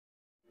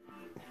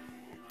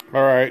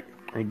Alright,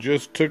 I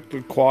just took the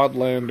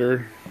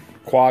quadcopter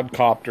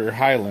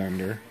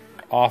Highlander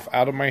off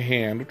out of my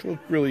hand, which was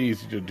really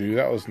easy to do.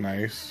 That was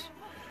nice.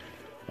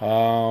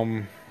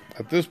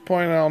 At this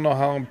point, I don't know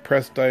how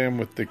impressed I am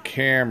with the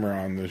camera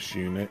on this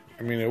unit.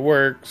 I mean, it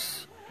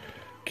works.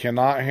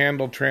 Cannot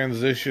handle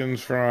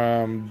transitions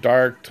from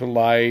dark to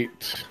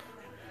light.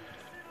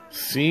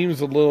 Seems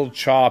a little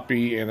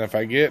choppy, and if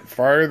I get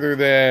farther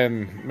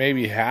than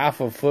maybe half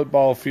a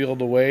football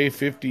field away,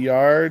 50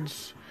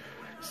 yards,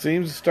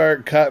 seems to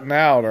start cutting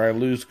out or I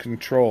lose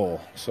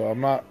control. So I'm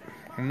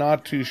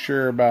not too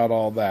sure about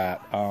all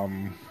that.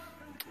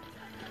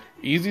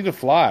 Easy to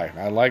fly.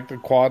 I like the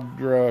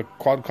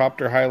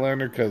quadcopter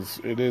Highlander because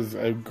it is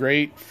a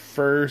great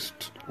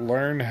first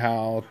learn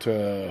how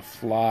to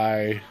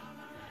fly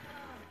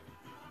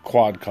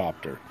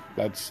quadcopter.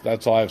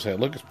 That's all I have to say.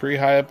 Look, it's pretty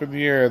high up in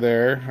the air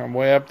there. I'm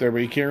way up there,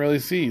 but you can't really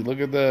see. Look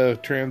at the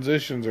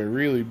transitions are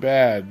really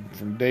bad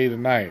from day to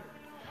night.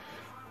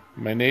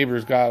 My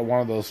neighbor's got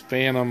one of those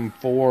Phantom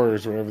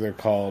 4s, or whatever they're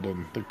called,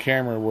 and the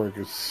camera work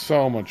is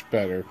so much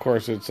better. Of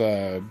course, it's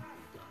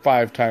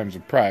 5 times the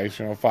price,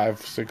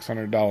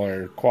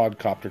 $500-$600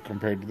 quadcopter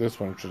compared to this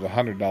one, which is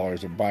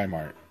 $100 at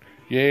Bi-Mart.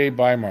 Yay,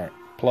 Bi-Mart.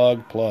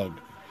 Plug.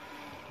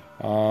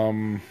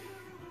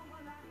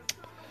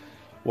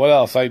 What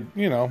else?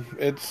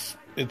 It's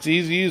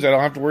easy to use. I don't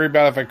have to worry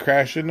about if I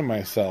crash into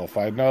myself.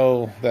 I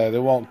know that it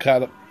won't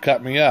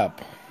cut me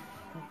up.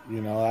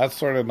 That's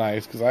sort of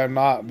nice because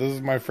this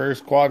is my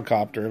first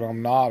quadcopter and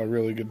I'm not a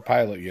really good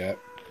pilot yet.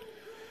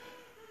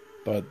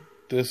 But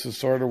this is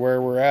sort of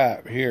where we're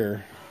at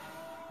here.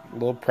 A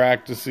little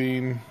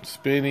practicing,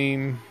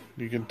 spinning.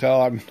 You can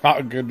tell I'm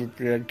not good with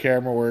the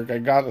camera work. I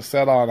got it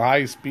set on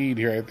high speed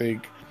here, I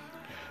think.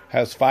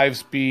 Has 5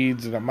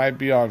 speeds and it might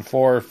be on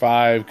 4 or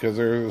 5 because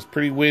it's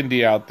pretty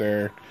windy out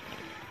there.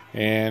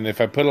 And if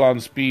I put it on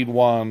speed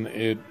 1,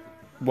 it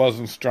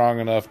wasn't strong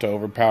enough to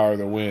overpower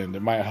the wind.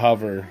 It might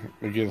hover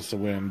against the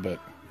wind, but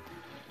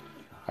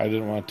I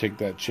didn't want to take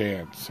that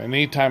chance. And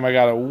anytime I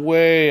got it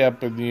way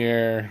up in the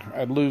air,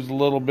 I'd lose a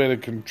little bit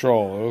of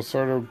control. It was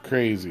sort of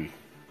crazy.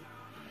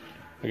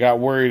 I got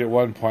worried at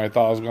one point. I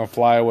thought it was going to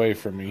fly away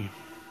from me.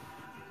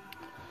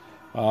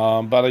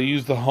 But I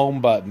used the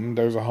home button.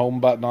 There's a home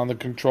button on the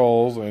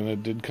controls, and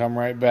it did come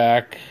right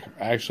back.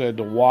 I actually had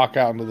to walk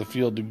out into the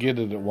field to get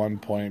it at one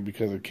point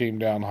because it came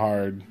down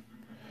hard.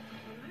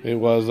 It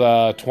was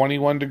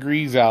 21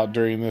 degrees out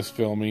during this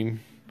filming,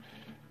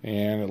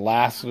 and it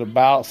lasted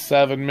about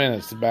 7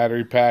 minutes. The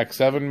battery pack,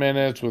 7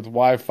 minutes with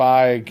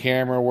Wi-Fi and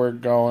camera work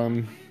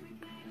going.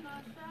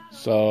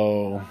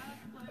 So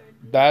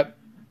that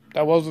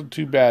wasn't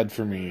too bad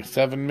for me.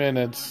 7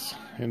 minutes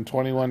in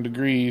 21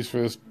 degrees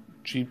for this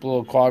cheap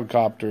little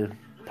quadcopter.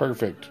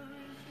 Perfect.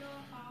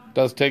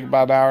 Does take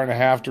about an hour and a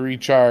half to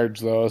recharge,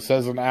 though. It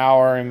says an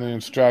hour in the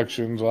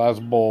instructions. Well,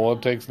 that's bull.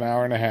 It takes an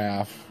hour and a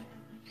half.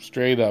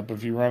 Straight up,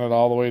 if you run it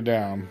all the way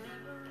down.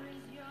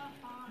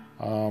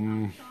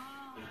 Yeah,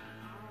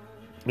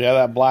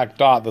 that black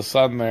dot, the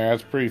sun there,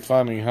 that's pretty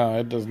funny, huh?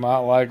 It does not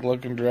like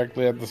looking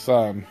directly at the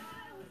sun.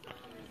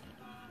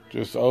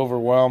 Just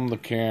overwhelmed the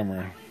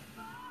camera.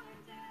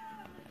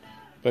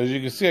 But as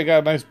you can see, I got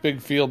a nice big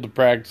field to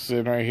practice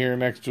in right here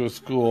next to a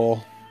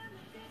school.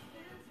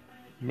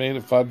 Made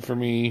it fun for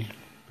me.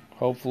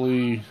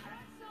 Hopefully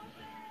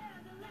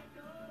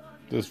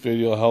this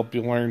video will help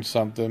you learn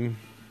something.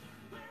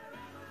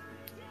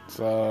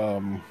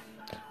 The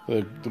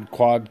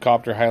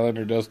quadcopter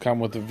Highlander does come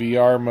with a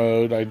VR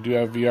mode. I do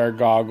have VR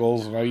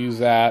goggles, and I use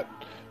that.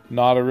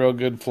 Not a real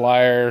good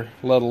flyer,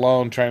 let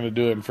alone trying to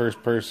do it in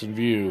first-person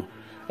view.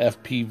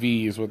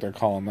 FPV is what they're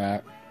calling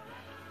that.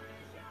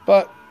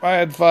 But I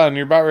had fun.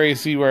 You're about ready to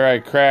see where I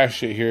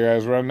crash it here. I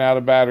was running out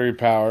of battery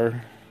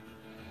power,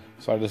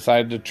 so I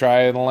decided to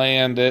try and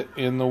land it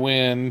in the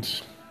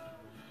wind.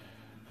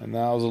 And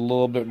that was a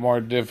little bit more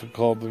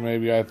difficult than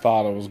maybe I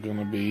thought it was going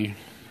to be.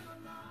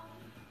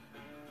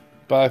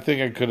 But I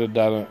think I could have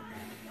done it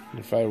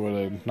if I would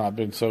have not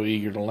been so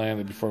eager to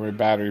land it before my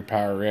battery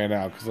power ran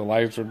out because the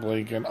lights were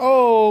blinking.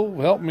 Oh,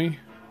 help me.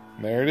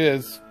 There it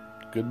is.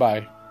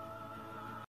 Goodbye.